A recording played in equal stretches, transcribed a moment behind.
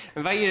I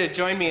invite you to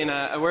join me in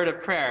a word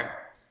of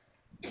prayer.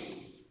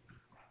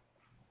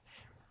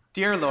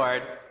 Dear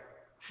Lord,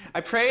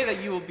 I pray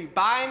that you will be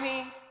by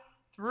me,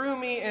 through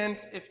me,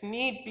 and if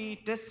need be,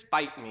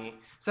 despite me,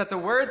 so that the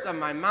words of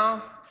my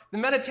mouth, the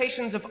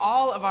meditations of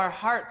all of our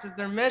hearts, as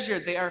they're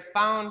measured, they are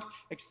found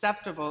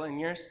acceptable in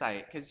your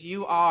sight, because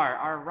you are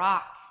our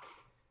rock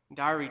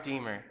and our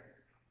Redeemer.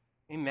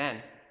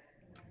 Amen.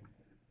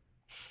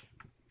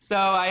 So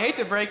I hate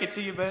to break it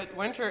to you, but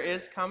winter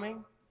is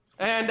coming.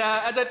 And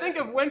as I think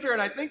of winter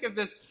and I think of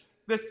this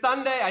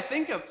Sunday, I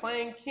think of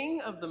playing King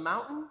of the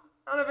Mountain.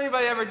 I don't know if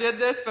anybody ever did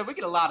this, but we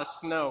get a lot of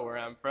snow where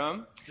I'm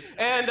from.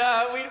 And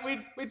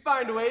we'd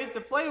find ways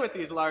to play with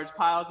these large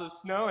piles of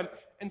snow.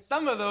 And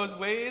some of those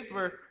ways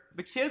were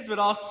the kids would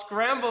all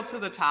scramble to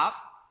the top.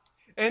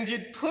 And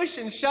you'd push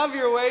and shove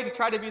your way to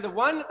try to be the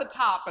one at the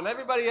top. And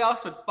everybody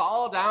else would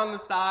fall down the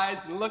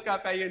sides and look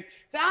up at you and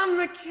say, I'm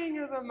the king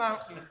of the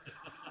mountain.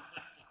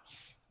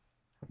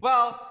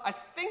 Well, I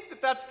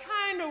think that's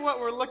kind of what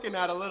we're looking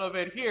at a little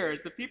bit here,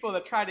 is the people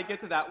that try to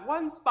get to that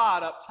one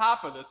spot up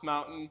top of this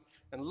mountain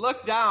and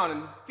look down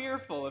and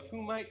fearful of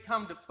who might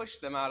come to push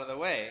them out of the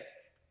way.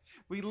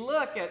 We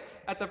look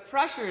at the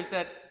pressures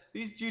that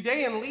these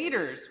Judean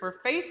leaders were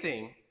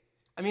facing.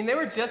 I mean, they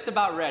were just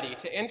about ready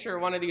to enter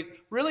one of these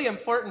really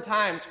important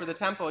times for the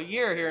temple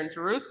year here in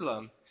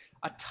Jerusalem.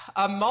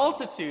 A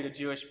multitude of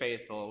Jewish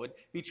faithful would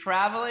be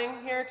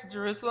traveling here to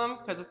Jerusalem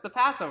because it's the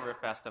Passover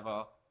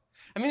festival.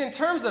 I mean, in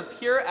terms of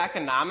pure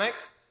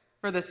economics,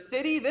 for the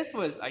city, this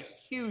was a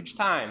huge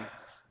time.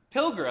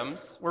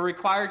 Pilgrims were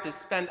required to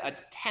spend a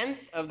tenth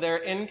of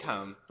their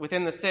income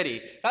within the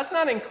city. That's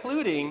not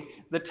including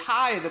the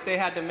tithe that they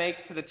had to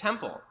make to the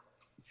temple.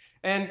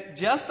 And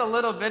just a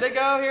little bit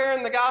ago here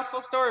in the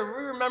gospel story,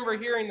 we remember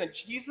hearing that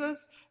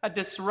Jesus had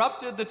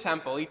disrupted the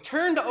temple. He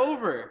turned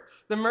over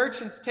the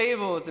merchants'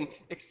 tables and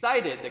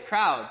excited the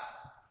crowds.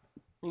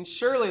 I mean,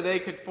 surely they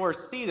could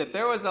foresee that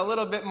there was a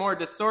little bit more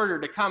disorder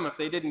to come if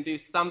they didn't do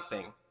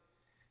something.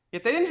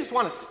 Yet they didn't just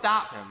want to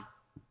stop him.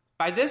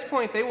 By this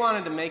point, they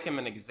wanted to make him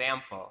an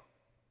example.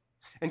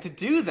 And to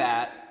do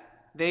that,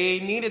 they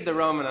needed the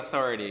Roman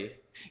authority.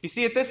 You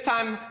see, at this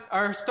time,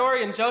 our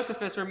historian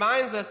Josephus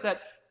reminds us that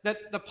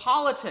the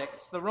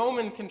politics, the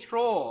Roman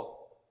control,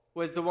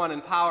 was the one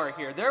in power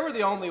here. They were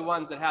the only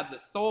ones that had the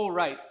sole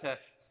rights to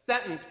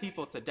sentence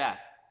people to death.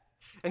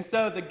 And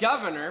so the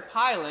governor,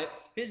 Pilate,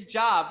 his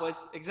job was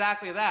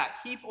exactly that.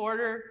 Keep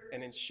order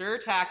and ensure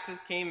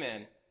taxes came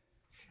in.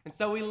 And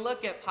so we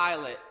look at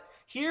Pilate.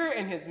 Here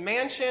in his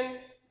mansion,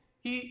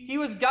 he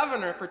was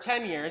governor for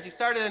 10 years. He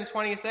started in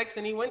 26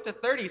 and he went to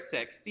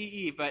 36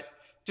 CE. But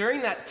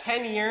during that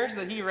 10 years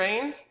that he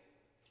reigned,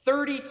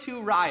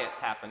 32 riots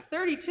happened.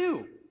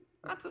 32.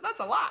 That's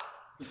a lot.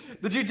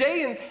 The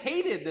Judeans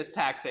hated this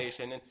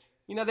taxation.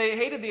 And, they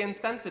hated the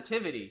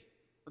insensitivity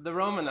of the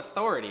Roman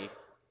authority.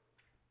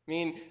 I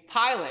mean,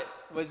 Pilate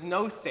was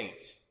no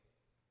saint.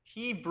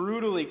 He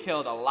brutally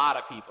killed a lot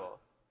of people.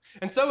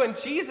 And so when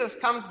Jesus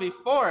comes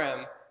before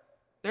him,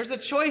 there's a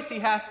choice he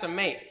has to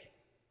make.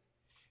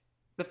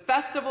 The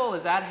festival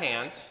is at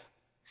hand,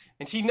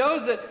 and he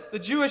knows that the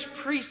Jewish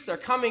priests are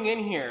coming in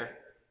here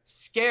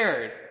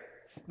scared.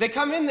 They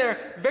come in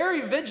there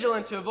very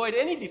vigilant to avoid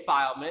any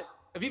defilement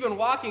of even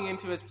walking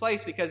into his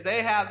place because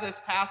they have this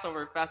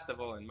Passover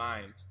festival in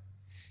mind.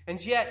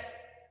 And yet,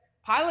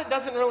 Pilate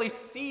doesn't really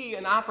see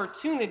an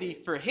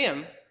opportunity for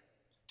him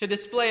to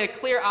display a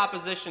clear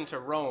opposition to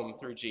Rome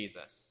through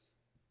Jesus.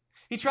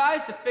 He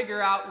tries to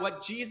figure out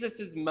what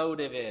Jesus'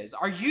 motive is.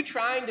 Are you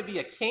trying to be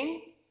a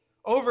king?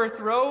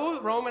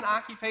 Overthrow Roman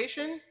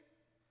occupation?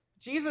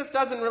 Jesus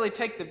doesn't really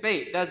take the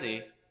bait, does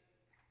he?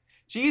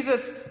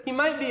 Jesus, he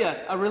might be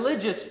a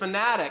religious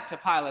fanatic to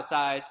Pilate's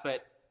eyes,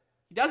 but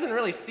he doesn't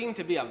really seem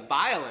to be a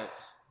violent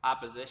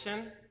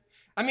opposition.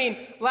 I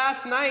mean,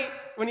 last night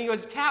when he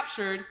was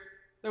captured,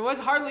 there was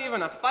hardly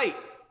even a fight.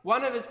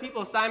 One of his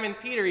people, Simon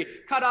Peter, he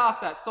cut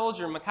off that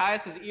soldier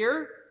Matthias'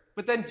 ear,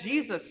 but then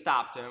Jesus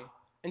stopped him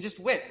and just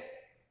went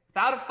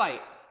without a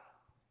fight.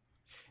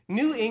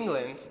 New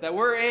England that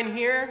we're in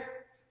here,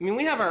 I mean,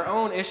 we have our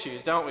own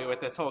issues, don't we, with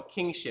this whole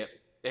kingship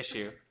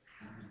issue.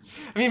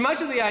 I mean,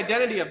 much of the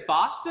identity of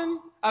Boston,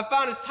 I've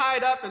found, is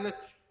tied up in this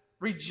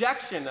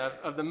rejection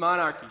of the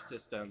monarchy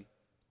system.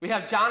 We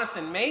have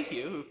Jonathan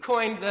Mayhew, who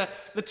coined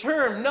the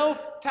term no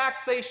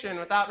taxation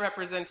without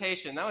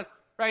representation. That was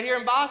right here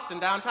in Boston,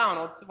 downtown,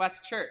 Old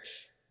West Church.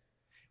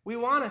 We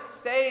want to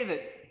say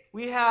that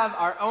we have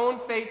our own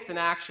fates and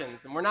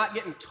actions, and we're not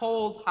getting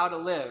told how to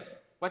live,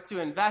 what to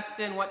invest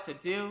in, what to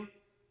do.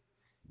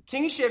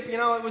 Kingship,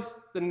 it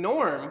was the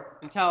norm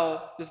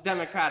until this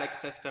democratic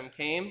system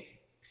came.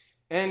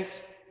 And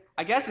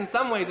I guess in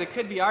some ways it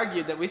could be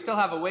argued that we still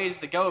have a ways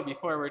to go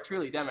before we're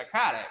truly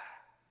democratic.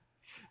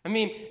 I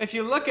mean, if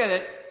you look at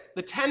it,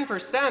 the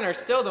 10% are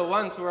still the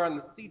ones who are on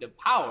the seat of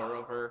power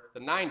over the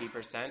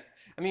 90%.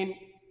 I mean,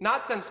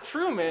 not since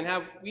Truman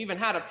have we even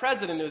had a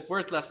president who's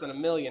worth less than $1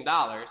 million.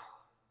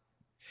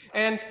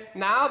 And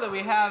now that we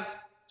have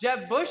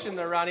Jeb Bush in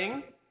the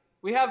running,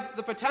 we have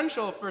the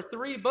potential for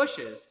 3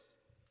 Bushes.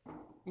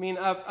 I mean,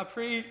 a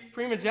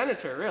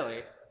primogeniture,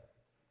 really.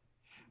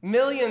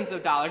 Millions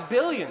of dollars,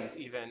 billions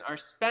even, are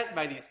spent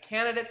by these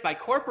candidates, by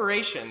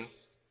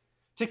corporations,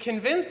 to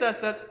convince us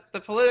that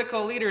the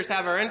political leaders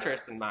have our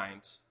interests in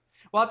mind.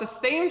 While at the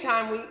same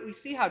time, we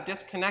see how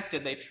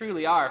disconnected they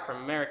truly are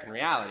from American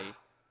reality.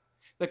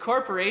 The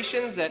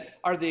corporations that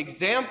are the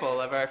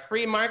example of our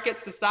free market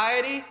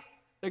society,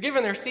 they're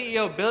giving their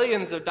CEO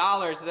billions of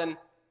dollars, then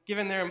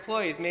giving their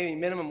employees maybe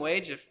minimum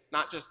wage, if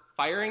not just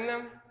firing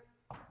them.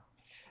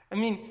 I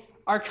mean,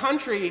 our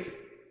country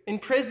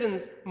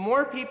imprisons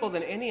more people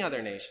than any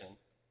other nation.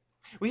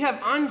 We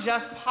have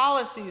unjust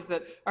policies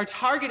that are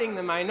targeting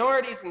the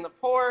minorities and the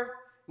poor,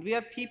 and we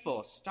have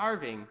people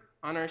starving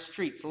on our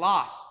streets,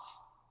 lost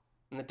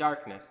in the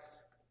darkness.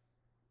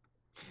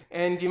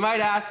 And you might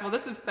ask, well,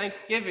 this is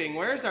Thanksgiving.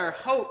 Where's our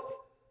hope?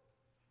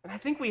 And I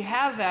think we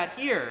have that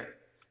here.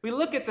 We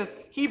look at this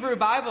Hebrew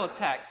Bible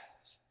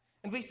text,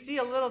 and we see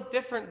a little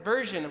different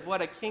version of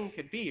what a king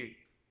could be.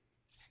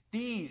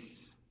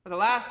 These are the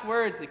last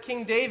words of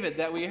King David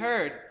that we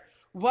heard.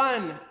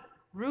 One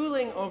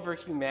ruling over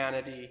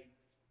humanity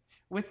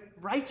with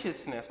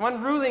righteousness.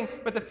 One ruling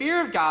with the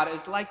fear of God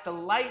is like the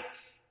light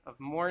of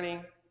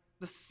morning,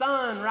 the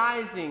sun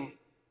rising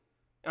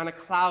on a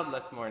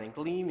cloudless morning,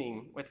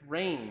 gleaming with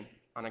rain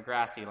on a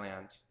grassy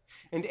land.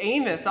 And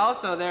Amos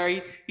also there,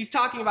 he's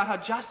talking about how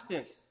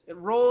justice, it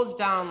rolls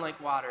down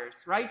like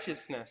waters,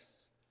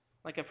 righteousness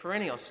like a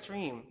perennial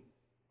stream.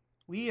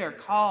 We are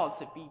called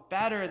to be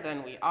better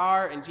than we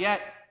are, and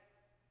yet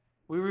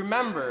we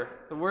remember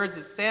the words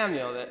of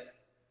Samuel that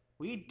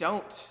we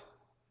don't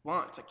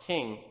want a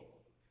king.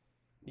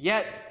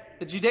 Yet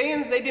the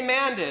Judeans,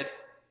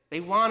 they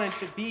wanted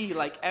to be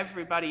like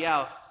everybody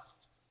else.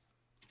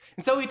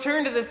 And so we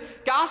turn to this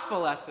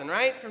gospel lesson,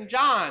 right, from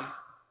John.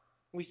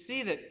 We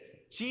see that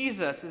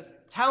Jesus is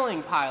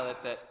telling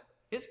Pilate that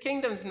his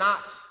kingdom's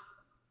not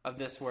of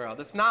this world.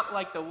 It's not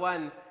like the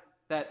one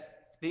that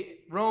the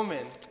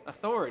Roman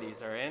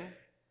authorities are in.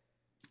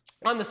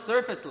 On the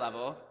surface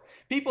level,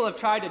 people have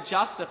tried to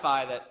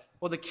justify that,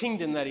 well, the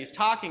kingdom that he's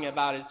talking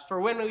about is for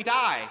when we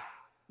die.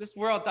 This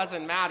world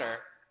doesn't matter.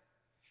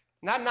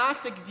 And that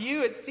Gnostic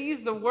view, it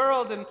sees the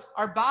world and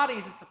our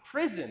bodies, it's a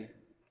prison.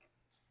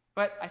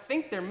 But I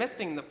think they're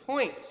missing the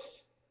point.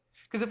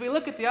 Because if we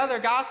look at the other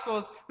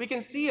Gospels, we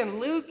can see in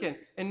Luke and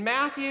in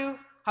Matthew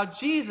how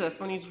Jesus,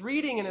 when he's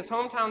reading in his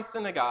hometown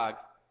synagogue,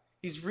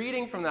 he's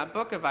reading from that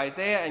book of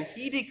Isaiah, and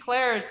he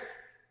declares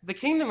the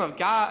kingdom of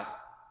God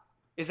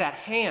is at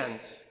hand.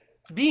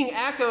 It's being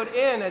echoed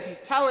in as he's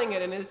telling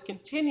it, and it is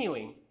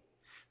continuing.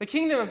 The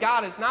kingdom of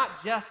God is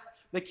not just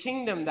the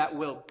kingdom that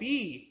will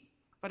be,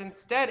 but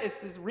instead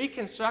it's this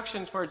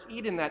reconstruction towards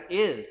Eden that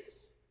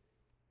is.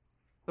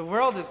 The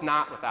world is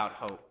not without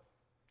hope.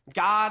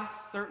 God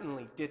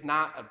certainly did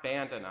not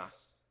abandon us.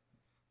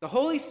 The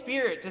Holy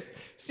Spirit, this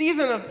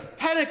season of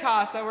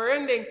Pentecost that we're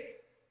ending,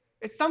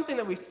 it's something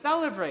that we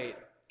celebrate.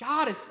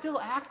 God is still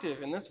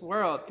active in this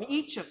world, in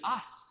each of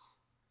us.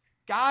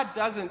 God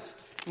doesn't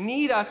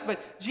need us,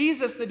 but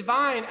Jesus, the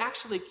divine,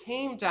 actually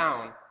came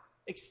down,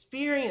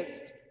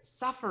 experienced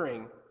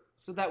suffering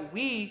so that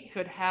we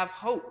could have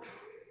hope.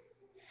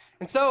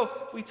 And so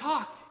we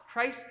talk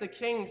Christ the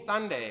King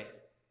Sunday.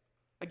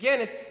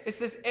 Again, it's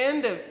this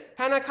end of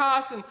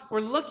Pentecost, and we're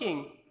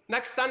looking.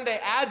 Next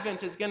Sunday,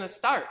 Advent is going to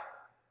start.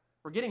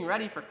 We're getting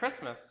ready for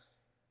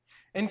Christmas.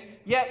 And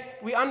yet,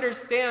 we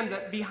understand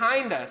that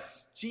behind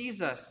us,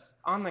 Jesus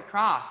on the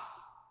cross.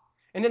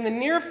 And in the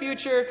near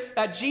future,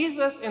 that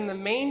Jesus in the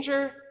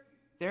manger,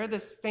 they're the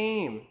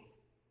same.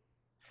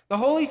 The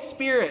Holy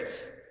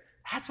Spirit,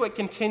 that's what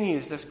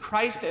continues, this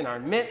Christ in our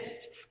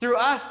midst, through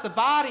us, the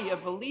body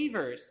of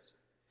believers.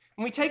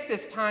 And we take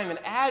this time in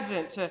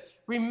Advent to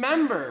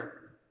remember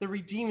the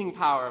redeeming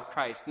power of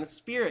Christ and the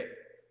Spirit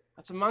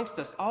that's amongst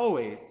us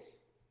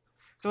always.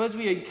 So as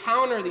we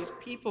encounter these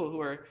people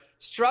who are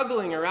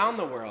struggling around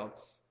the world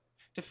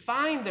to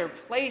find their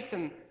place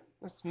in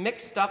this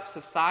mixed up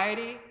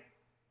society,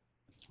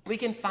 we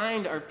can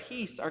find our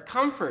peace, our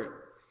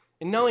comfort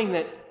in knowing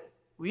that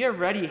we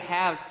already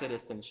have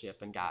citizenship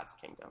in God's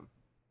kingdom.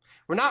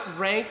 We're not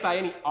ranked by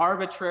any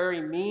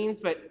arbitrary means,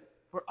 but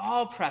we're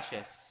all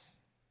precious.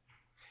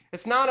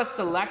 It's not a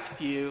select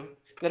few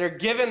that are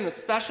given the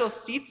special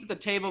seats at the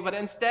table, but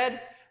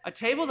instead a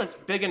table that's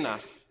big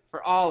enough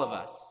for all of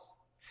us.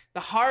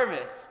 The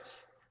harvest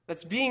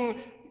that's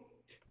being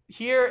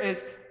here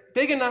is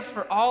big enough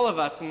for all of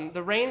us, and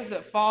the rains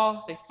that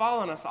fall, they fall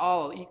on us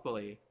all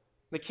equally.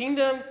 The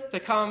kingdom to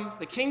come,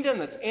 the kingdom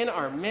that's in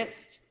our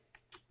midst,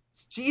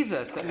 it's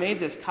Jesus that made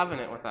this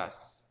covenant with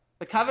us,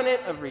 the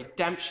covenant of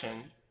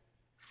redemption.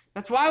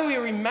 That's why we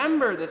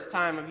remember this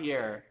time of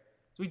year.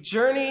 As we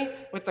journey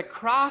with the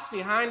cross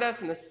behind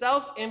us and the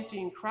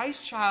self-emptying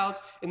Christ child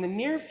in the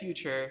near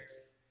future,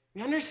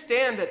 we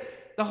understand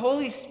that the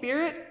Holy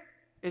Spirit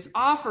is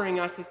offering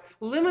us this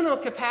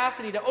liminal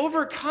capacity to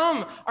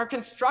overcome our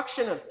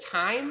construction of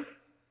time.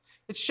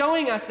 It's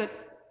showing us that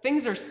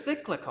things are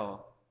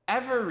cyclical,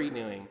 ever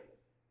renewing.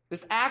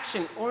 This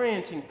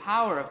action-orienting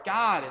power of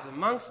God is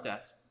amongst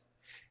us.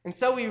 And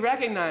so we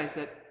recognize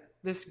that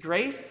this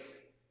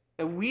grace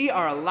that we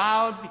are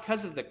allowed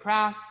because of the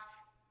cross,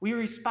 we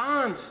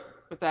respond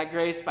with that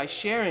grace by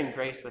sharing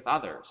grace with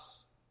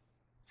others.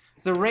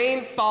 As the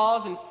rain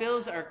falls and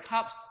fills our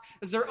cups,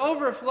 as they're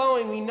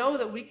overflowing, we know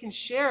that we can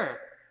share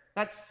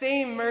that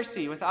same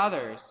mercy with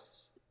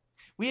others.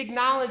 We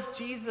acknowledge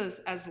Jesus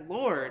as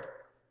Lord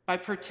by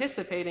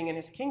participating in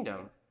his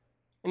kingdom,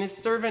 in his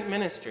servant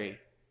ministry.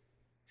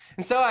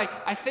 And so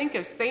I think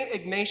of St.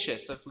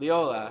 Ignatius of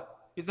Loyola.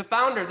 He's the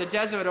founder of the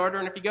Jesuit order,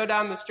 and if you go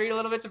down the street a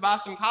little bit to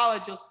Boston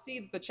College, you'll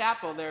see the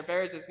chapel there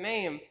bears his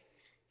name.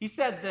 He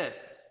said this: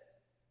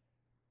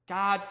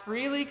 God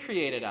freely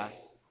created us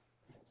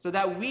so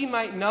that we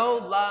might know,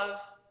 love,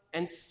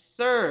 and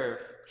serve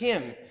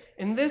him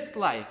in this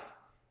life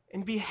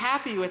and be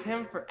happy with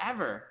him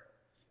forever.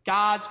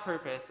 God's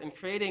purpose in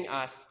creating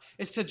us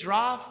is to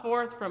draw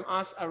forth from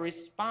us a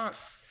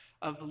response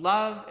of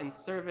love and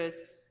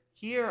service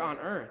here on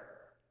earth,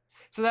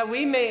 so that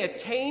we may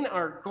attain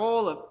our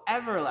goal of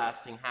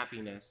everlasting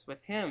happiness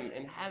with him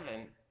in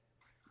heaven.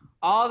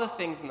 All the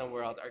things in the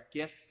world are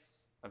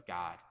gifts of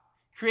God,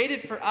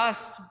 created for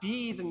us to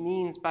be the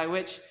means by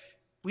which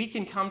we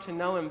can come to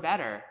know him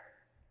better,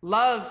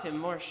 love him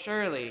more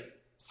surely,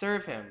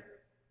 serve him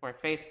more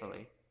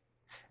faithfully.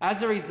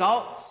 As a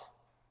result,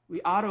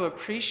 we ought to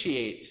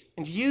appreciate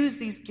and use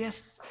these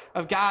gifts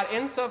of God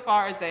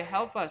insofar as they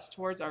help us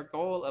towards our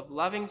goal of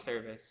loving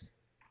service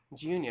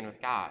and union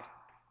with God.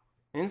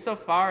 And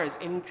insofar as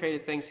any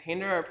created things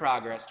hinder our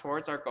progress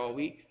towards our goal,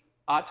 we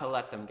ought to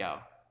let them go.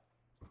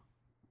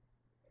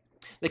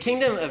 The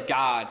kingdom of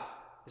God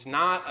is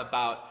not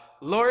about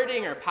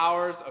lording our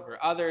powers over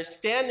others,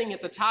 standing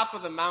at the top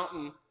of the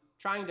mountain,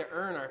 trying to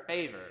earn our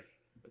favor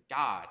with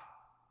God.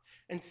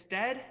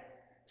 Instead,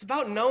 it's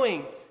about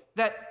knowing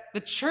that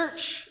the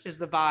church is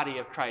the body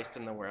of Christ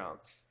in the world.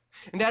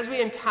 And as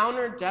we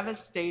encounter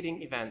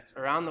devastating events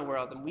around the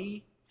world and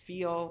we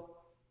feel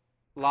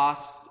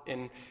lost,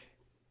 and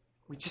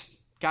we just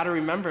got to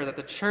remember that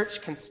the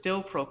church can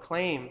still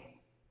proclaim.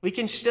 We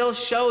can still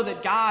show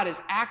that God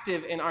is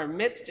active in our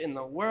midst in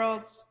the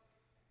world.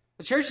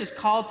 The church is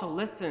called to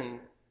listen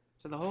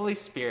to the Holy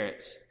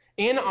Spirit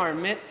in our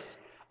midst,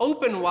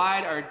 open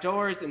wide our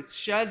doors, and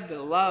shed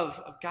the love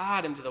of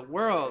God into the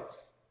world.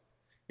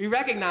 We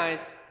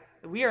recognize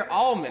that we are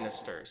all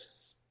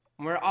ministers,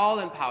 and we're all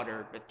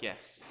empowered with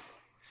gifts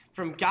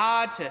from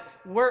God to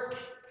work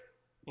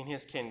in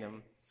his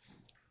kingdom.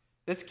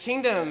 This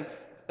kingdom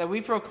that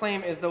we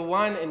proclaim is the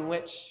one in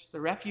which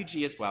the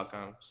refugee is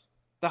welcomed,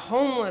 the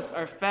homeless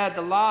are fed,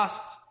 the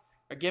lost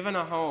are given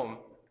a home,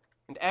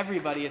 and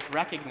everybody is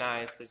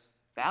recognized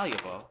as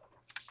valuable.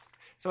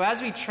 So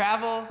as we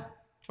travel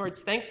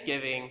towards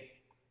Thanksgiving,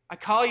 I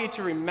call you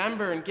to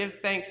remember and give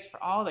thanks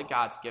for all that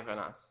God's given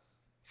us,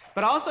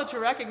 but also to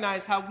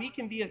recognize how we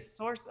can be a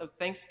source of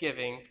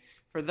thanksgiving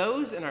for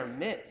those in our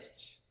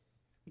midst.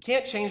 We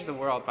can't change the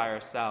world by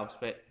ourselves,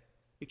 but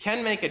we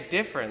can make a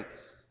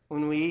difference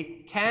when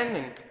we can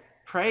and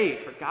pray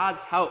for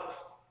God's help,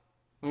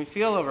 when we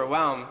feel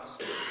overwhelmed.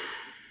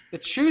 The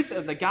truth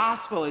of the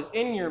gospel is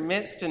in your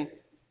midst, and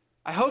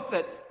I hope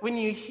that when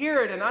you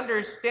hear it and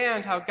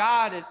understand how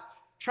God is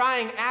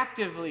trying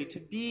actively to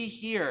be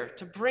here,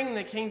 to bring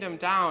the kingdom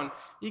down,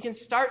 you can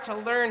start to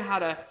learn how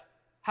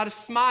to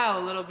smile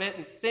a little bit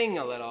and sing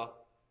a little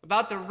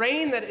about the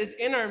rain that is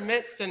in our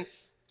midst. And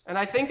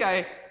I think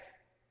I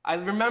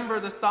remember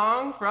the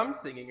song from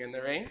Singing in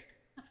the Rain.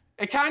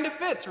 It kind of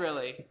fits,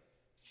 really.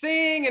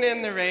 Singing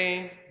in the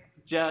rain,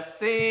 just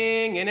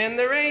singing in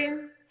the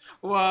rain.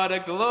 What a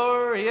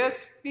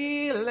glorious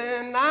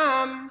feeling,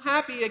 I'm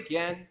happy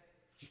again.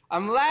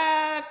 I'm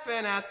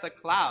laughing at the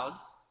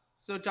clouds,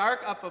 so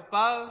dark up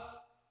above.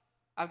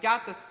 I've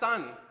got the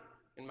sun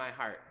in my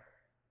heart,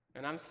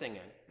 and I'm singing.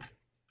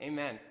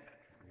 Amen.